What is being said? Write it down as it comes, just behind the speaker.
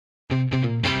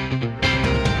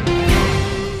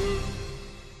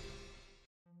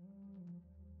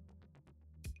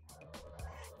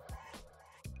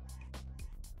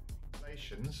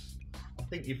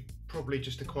think you've probably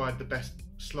just acquired the best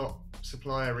slot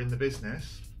supplier in the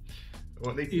business.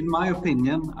 Or at least... In my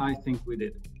opinion, I think we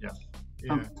did. Yes.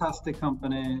 Yeah. Fantastic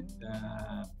company,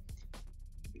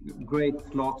 great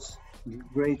slots,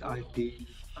 great IP,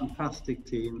 fantastic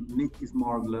team. Nick is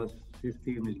marvelous. His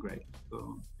team is great.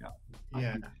 So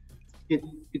yeah. It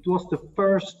was the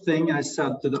first thing I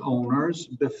said to the owners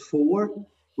before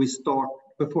I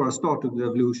started the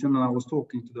evolution, and I was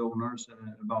talking to the owners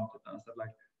about it. I said,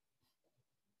 like,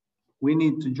 we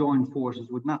need to join forces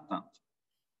with NetEnt.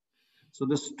 So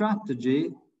the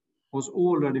strategy was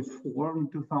already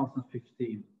formed in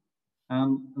 2015.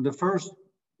 And the first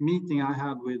meeting I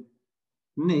had with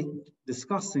Nick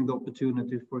discussing the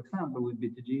opportunities, for example, with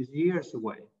BTG is years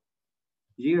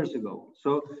ago.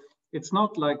 So it's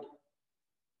not like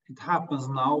it happens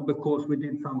now because we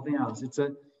did something else. It's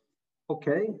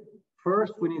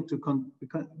first we need to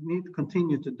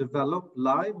continue to develop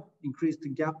live, increase the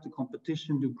gap to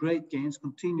competition, do great games,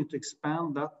 continue to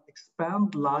expand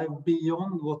live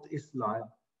beyond what is live.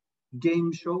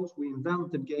 Game shows, we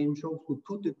invented game shows, we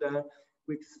put it there,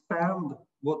 we expand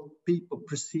what people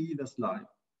perceive as live.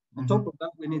 On top of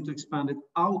that, we need to expand it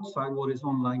outside what is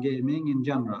online gaming in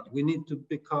general. We need to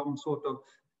become sort of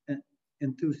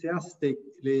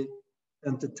enthusiastically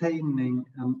entertaining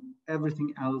and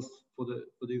everything else for the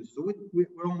user. So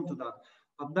we're on to that.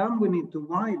 But then we need to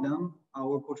widen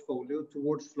our portfolio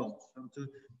towards slots and to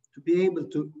be able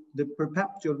to, the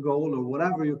perpetual goal or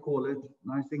whatever you call it,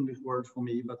 nice English words for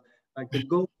me, but like the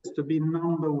goal is to be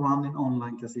number one in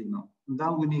online casino. And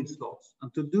then we need slots.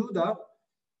 And to do that,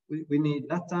 we need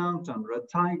NetEnt and Red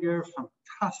Tiger,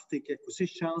 fantastic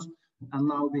acquisitions, and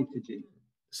now BTG.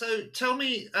 So tell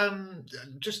me,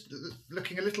 just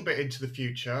looking a little bit into the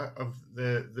future of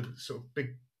the sort of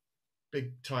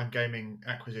big time gaming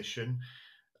acquisition,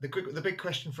 the big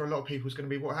question for a lot of people is going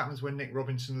to be what happens when Nick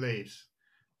Robinson leaves?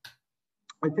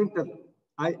 I think that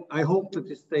I hope that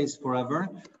it stays forever,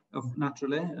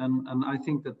 naturally, and I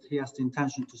think that he has the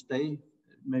intention to stay,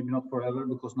 maybe not forever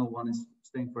because no one is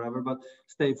staying forever, but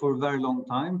stay for a very long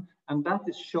time. And that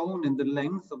is shown in the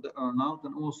length of the earnout,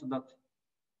 and also that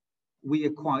we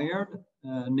acquired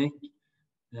Nick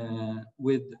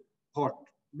with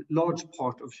large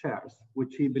part of shares,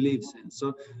 which he believes in.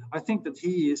 So I think that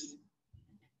he is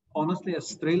honestly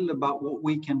as thrilled about what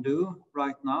we can do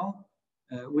right now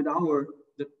with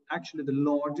actually the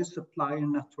largest supplier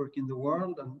network in the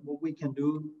world, and what we can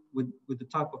do with the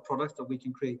type of products that we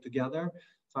can create together.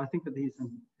 So I think that he's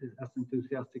as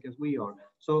enthusiastic as we are.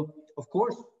 So of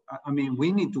course, I mean,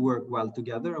 we need to work well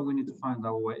together and we need to find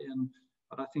our way.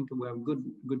 But I think we have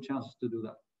good chances to do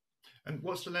that. And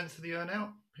what's the length of the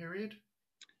earnout period?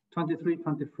 23,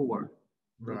 24.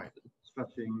 Right.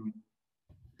 Stretching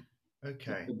a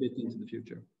bit into the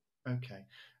future. Okay.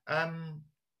 I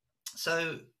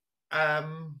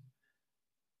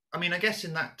mean, I guess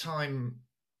in that time,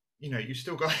 you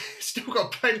still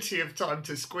got plenty of time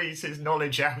to squeeze his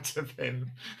knowledge out of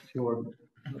him. Sure.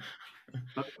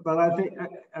 but I think,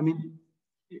 I mean,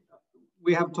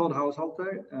 we have Todd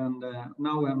Haushalter, and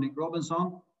now we have Nick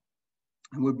Robinson,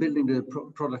 and we're building the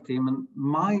product team. And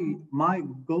my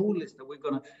goal is that we're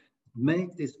going to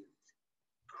make this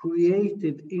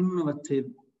creative,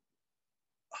 innovative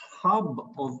hub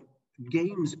of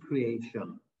games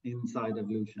creation inside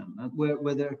Evolution,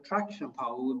 where the attraction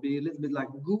power would be a little bit like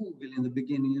Google in the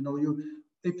beginning.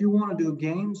 If you want to do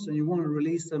games and you want to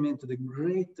release them into the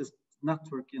greatest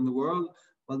network in the world,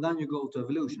 well, then you go to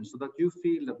Evolution, so that you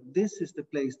feel that this is the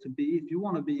place to be. If you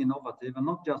want to be innovative and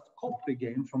not just copy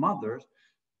games from others,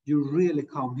 you really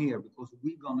come here, because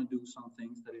we're going to do some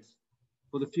things that is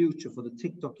for the future, for the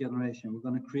TikTok generation. We're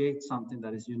going to create something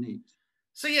that is unique.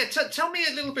 So yeah, tell me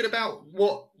a little bit about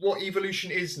what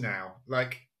Evolution is now.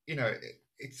 Like,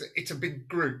 it's a big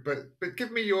group, but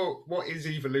give me what is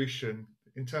Evolution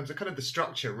in terms of kind of the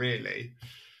structure, really.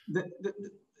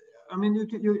 I mean,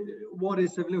 what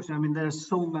is Evolution? I mean, there are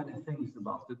so many things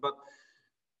about it, but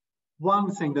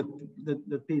one thing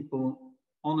that people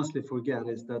honestly forget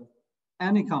is that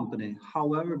any company,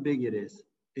 however big it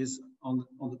is on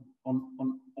the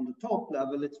top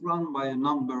level, it's run by a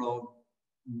number of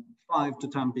 5 to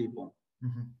 10 people.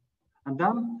 Mm-hmm. And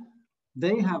then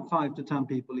they have 5 to 10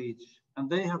 people each, and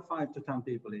they have 5 to 10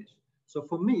 people each. So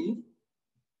for me,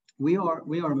 we are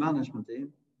a management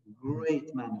team,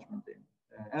 great management team.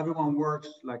 Everyone works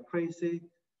like crazy,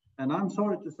 and I'm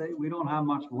sorry to say we don't have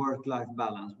much work-life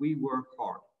balance. We work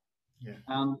hard,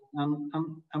 and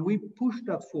we push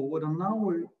that forward, and now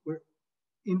we're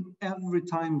in every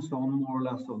time zone more or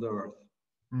less of the earth.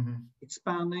 Mm-hmm.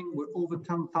 Expanding. We're over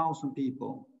 10,000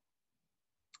 people,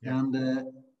 and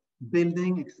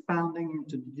building, expanding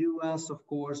into the US, of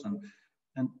course,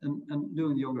 and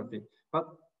doing geography. But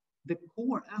the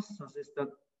core essence is that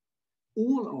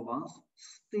all of us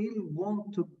still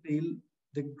want to build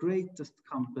the greatest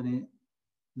company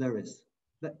there is.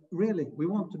 That really, we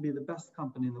want to be the best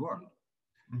company in the world.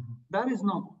 Mm-hmm. That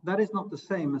is not the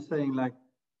same as saying like,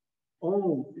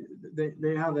 oh, they're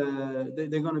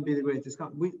going to be the greatest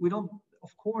company. We don't,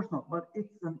 of course not. But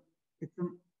it's an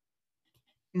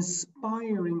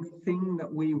inspiring thing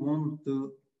that we want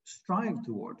to strive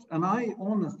towards. And I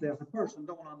honestly, as a person,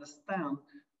 don't understand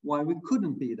why we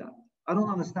couldn't be that. I don't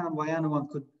understand why anyone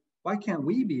could. Why can't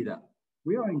we be that?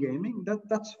 We are in gaming.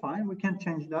 That's fine. We can't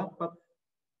change that, but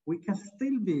we can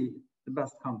still be the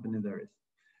best company there is.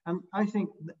 And I think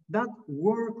that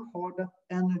work hard, that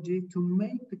energy to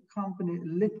make the company a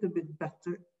little bit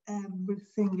better every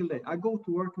single day. I go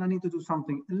to work and I need to do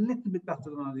something a little bit better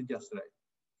than I did yesterday.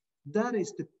 That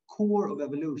is the core of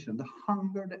evolution, the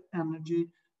hunger, the energy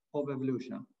of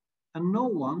evolution. And no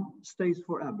one stays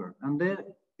forever. And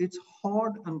it's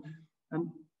hard, and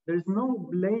there's no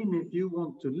blame if you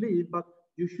want to leave, but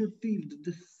you should feel the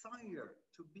desire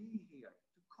to be here,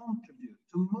 to contribute,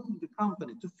 to move the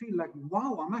company, to feel like,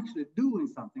 wow, I'm actually doing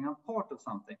something, I'm part of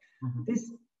something. Mm-hmm.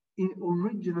 This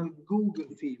original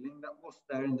Google feeling that was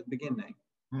there in the beginning,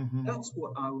 mm-hmm. That's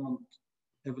what I want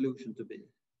evolution to be.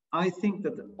 I think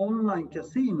that the online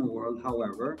casino world,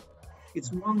 however,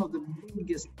 it's one of the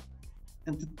biggest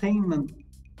entertainment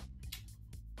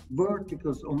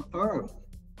verticals on earth.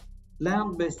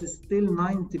 Land-based is still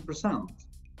 90%,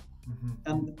 mm-hmm.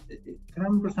 and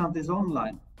 10% is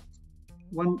online.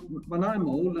 When I'm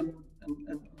old, and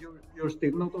you're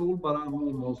still not old, but I'm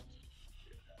almost,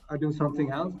 I do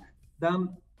something else, then,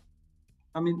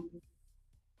 I mean,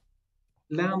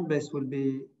 land-based will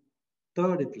be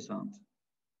 30%.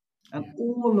 And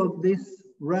all of this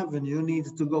revenue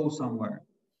needs to go somewhere.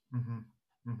 Mm-hmm.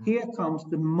 Mm-hmm. Here comes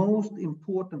the most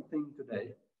important thing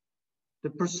today.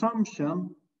 The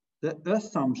assumption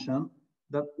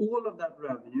that all of that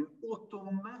revenue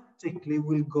automatically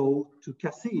will go to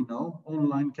casino,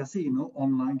 online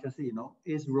casino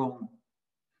is wrong.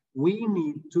 We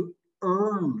need to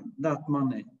earn that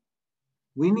money.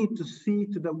 We need to see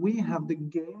to that we have the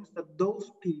games that those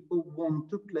people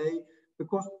want to play,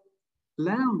 because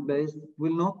land-based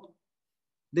will not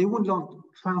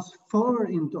transfer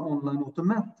into online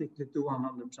automatically to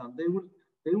 100%.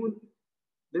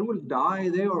 They will die.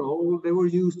 They are old. They were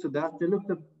used to that. They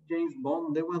looked at James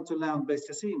Bond. They went to land-based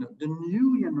casino. The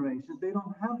new generations, they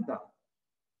don't have that.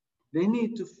 We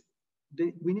need to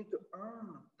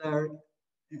earn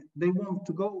they want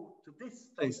to go to this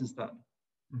place instead.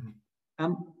 Mm-hmm.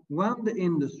 And when the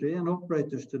industry and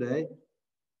operators today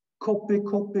copy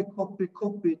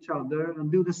each other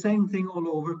and do the same thing all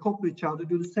over, copy each other,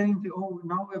 do the same thing. Oh,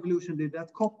 now evolution did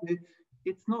that, copy.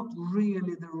 It's not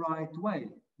really the right way.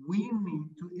 We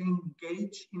need to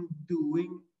engage in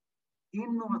doing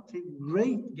innovative,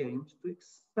 great games to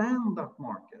expand that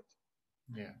market.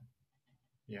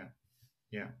 Yeah.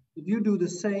 If you do the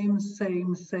same,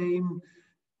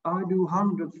 I do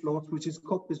 100 slots, which is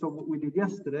copies of what we did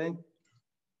yesterday,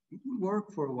 it will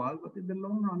work for a while, but in the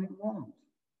long run, it won't.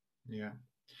 Yeah.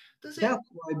 That's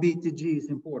why BTG is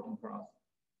important for us.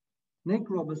 Nick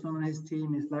Robinson and his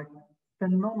team is like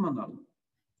phenomenal.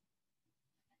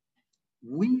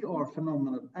 We are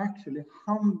phenomenal, actually,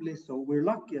 humbly so. We're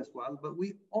lucky as well, but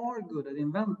we are good at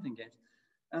inventing games.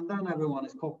 And then everyone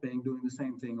is copying, doing the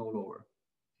same thing all over.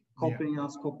 Copying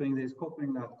us, copying this,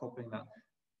 copying that.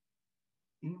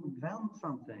 Invent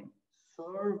something.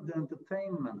 Serve the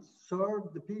entertainment.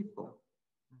 Serve the people.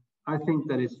 I think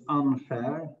that it's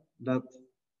unfair that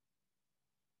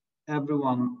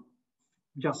everyone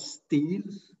just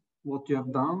steals what you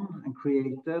have done and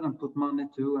created and put money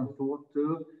to and thought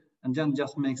to, and then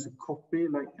just makes a copy,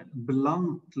 like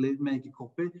bluntly make a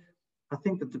copy. I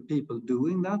think that the people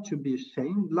doing that should be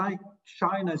ashamed. Like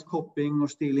China is copying or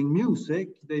stealing music.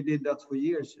 They did that for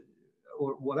years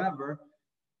or whatever.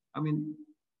 I mean,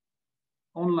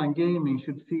 online gaming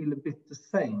should feel a bit the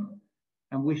same,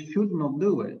 and we should not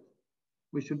do it.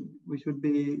 We should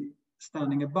be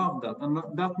standing above that. And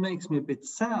that makes me a bit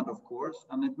sad, of course,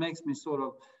 and it makes me sort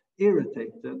of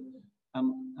irritated.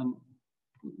 And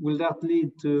will that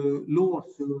lead to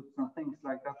lawsuits and things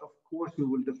like that? Of course, we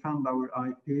will defend our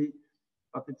IP,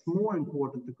 but it's more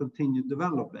important to continue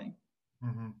developing.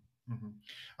 Mm-hmm. Mm-hmm.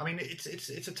 I mean,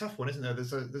 it's a tough one, isn't there?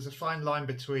 There's a fine line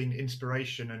between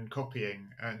inspiration and copying,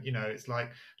 and it's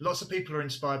like lots of people are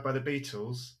inspired by the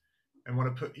Beatles and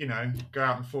want to go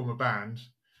out and form a band.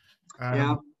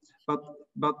 Yeah,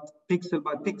 but pixel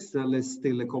by pixel is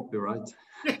still a copyright.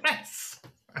 Yes.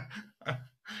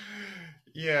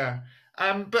 Yeah.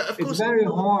 But of It's course, very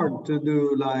hard to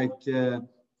do like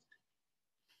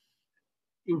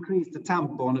increase the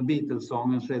tempo on a Beatles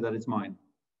song and say that it's mine.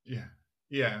 yeah,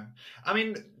 yeah. I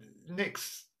mean,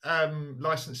 Nick's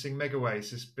licensing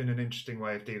Megaways has been an interesting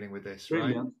way of dealing with this, right?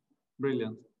 Brilliant,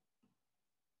 brilliant.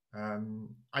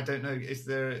 I don't know.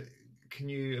 Can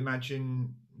you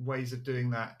imagine ways of doing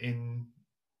that in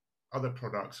other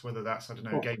products, whether that's, I don't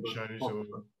know, game Possible, shows or,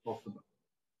 possible, possible.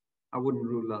 I wouldn't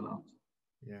rule that out.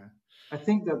 yeah, I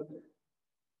think that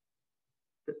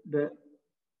the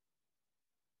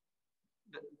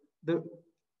the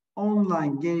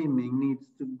online gaming needs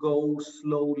to go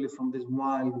slowly from this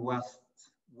wild west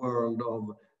world of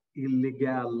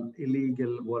illegal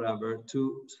whatever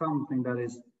to something that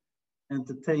is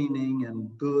entertaining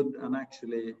and good and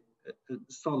actually a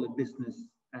solid business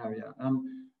area.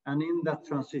 And in that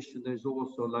transition, there's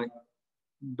also like,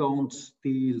 don't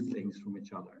steal things from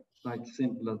each other. Like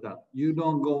simple as that. You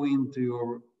don't go into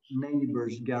your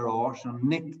neighbor's garage and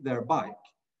nick their bike.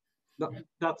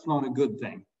 That's not a good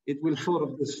thing. It will sort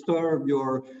of disturb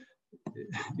your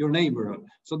neighborhood.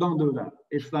 So don't do that.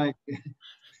 It's like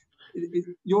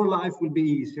your life will be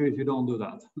easier if you don't do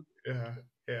that. yeah,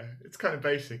 yeah. It's kind of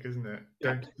basic, isn't it?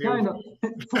 Yeah, Don't steal, kind of.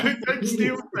 don't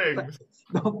steal things.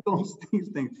 Don't steal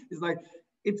things. It's like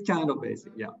it's kind of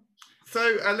basic. Yeah.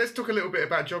 So let's talk a little bit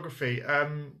about geography.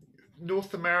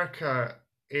 North America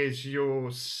is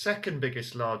your second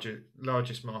biggest,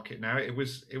 largest market now. It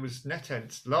was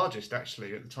NetEnt's largest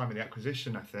actually at the time of the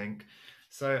acquisition, I think.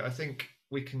 So I think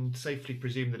we can safely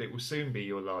presume that it will soon be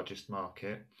your largest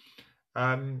market.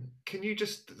 Can you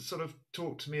just sort of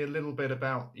talk to me a little bit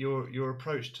about your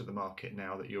approach to the market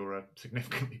now that you're a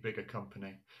significantly bigger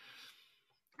company?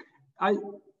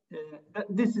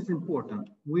 This is important.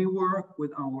 We work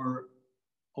with our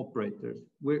operators.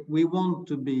 We want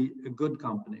to be a good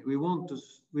company. We want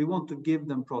to give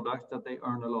them products that they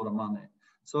earn a lot of money.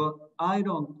 So I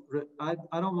don't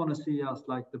want to see us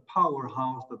like the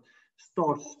powerhouse that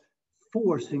starts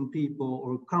forcing people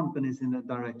or companies in that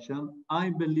direction. I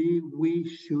believe we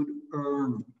should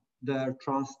earn their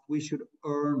trust. We should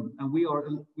earn, and we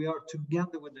are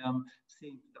together with them,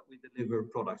 seeing that we deliver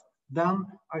products. Then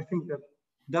I think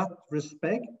that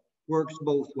respect works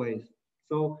both ways.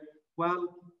 So, well,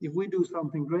 if we do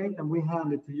something great and we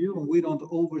hand it to you and we don't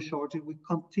overcharge it, we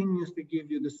continuously give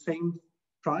you the same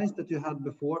price that you had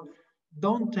before.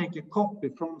 Don't take a copy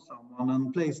from someone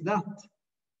and place that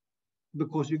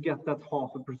because you get that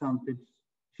 0.5%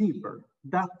 cheaper.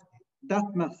 That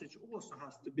message also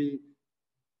has to be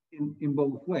in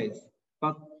both ways.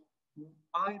 But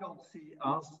I don't see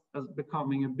us as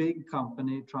becoming a big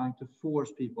company trying to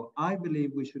force people. I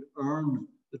believe we should earn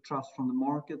the trust from the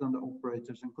market and the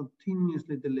operators and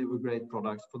continuously deliver great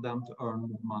products for them to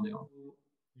earn money on. Yeah.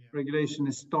 Regulation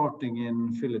is starting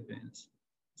in Philippines.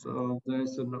 So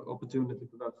there's an opportunity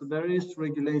for that. So there is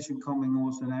regulation coming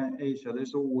also in Asia.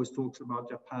 There's always talks about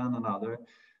Japan and other,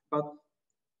 but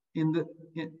in the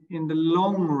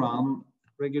long run,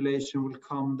 regulation will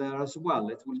come there as well.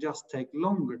 It will just take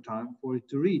longer time for it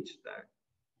to reach there.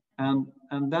 And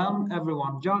then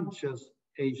everyone judges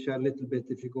Asia a little bit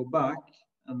if you go back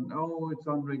and, oh, it's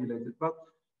unregulated. But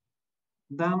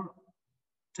then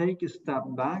take a step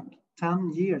back,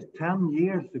 10 years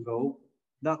ago,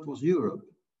 that was Europe.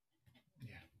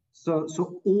 Yeah.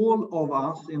 So all of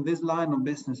us in this line of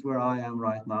business where I am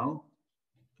right now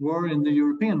were in the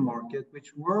European market,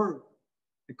 which were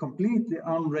a completely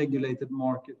unregulated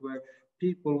market where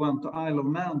people went to Isle of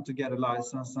Man to get a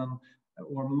license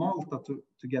or Malta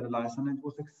to get a license. It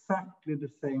was exactly the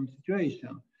same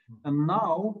situation. And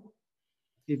now,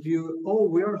 if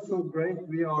we are so great,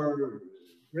 we are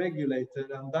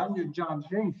regulated, and then you judge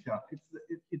Asia,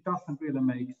 it doesn't really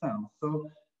make sense. So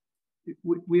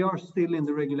we are still in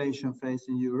the regulation phase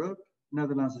in Europe.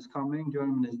 Netherlands is coming,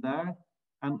 Germany is there.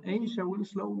 And Asia will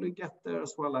slowly get there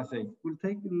as well, I think. It will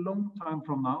take a long time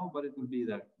from now, but it will be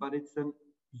there. But it's a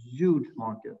huge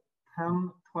market,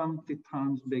 10, 20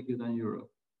 times bigger than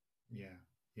Europe. Yeah.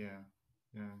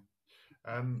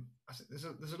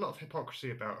 There's a lot of hypocrisy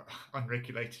about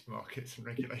unregulated markets and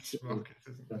regulated markets,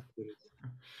 isn't there?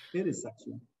 It is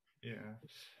actually. Yeah.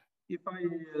 If I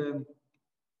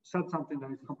said something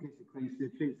that is completely crazy,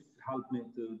 please help me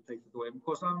to take it away,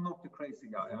 because I'm not the crazy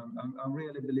guy. I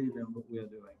really believe in what we are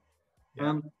doing.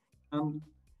 Yeah. And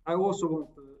I also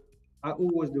I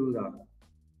always do that.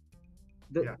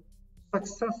 The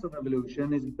success of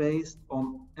Evolution is based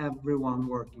on everyone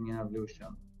working in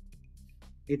Evolution.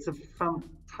 It's a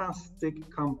fantastic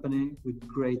company with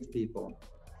great people.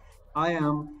 I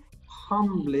am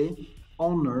humbly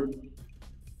honored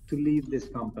to lead this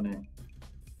company.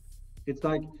 It's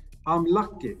like I'm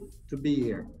lucky to be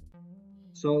here.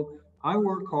 So I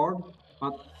work hard,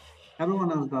 but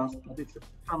everyone else does. But it's a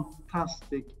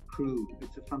fantastic crew.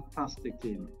 It's a fantastic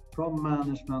team from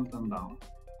management and down.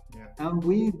 Yeah. And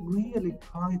we really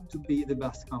try to be the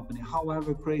best company,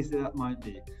 however crazy that might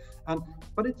be.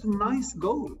 But it's a nice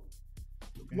goal.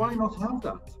 Yeah. Why not have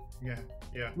that?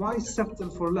 Yeah. Why settle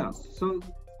for less? So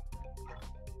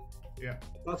yeah,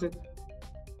 that's it.